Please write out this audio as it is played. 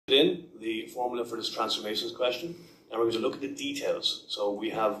formula for this transformations question, and we're going to look at the details. So we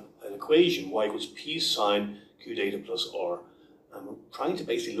have an equation, y equals p sine q data plus r, and we're trying to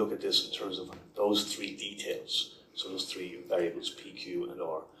basically look at this in terms of those three details. So those three variables, p, q, and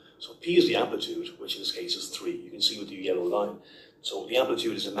r. So p is the amplitude, which in this case is 3. You can see with the yellow line. So the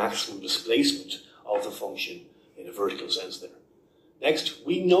amplitude is the maximum displacement of the function in a vertical sense there. Next,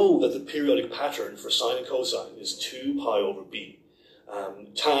 we know that the periodic pattern for sine and cosine is 2 pi over b.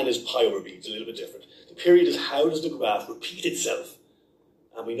 Tan is pi over b, it's a little bit different. The period is how does the graph repeat itself?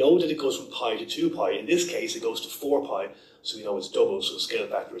 And we know that it goes from pi to 2 pi. In this case, it goes to 4 pi, so we know it's double, so the scale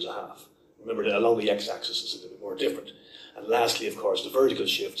factor is a half. Remember that along the x-axis it's a little bit more different. And lastly, of course, the vertical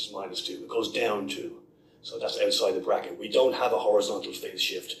shift is minus 2. It goes down 2. So that's outside the bracket. We don't have a horizontal phase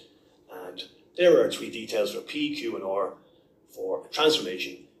shift. And there are three details for P, Q, and R for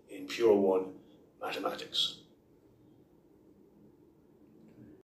transformation in Pure 1 mathematics.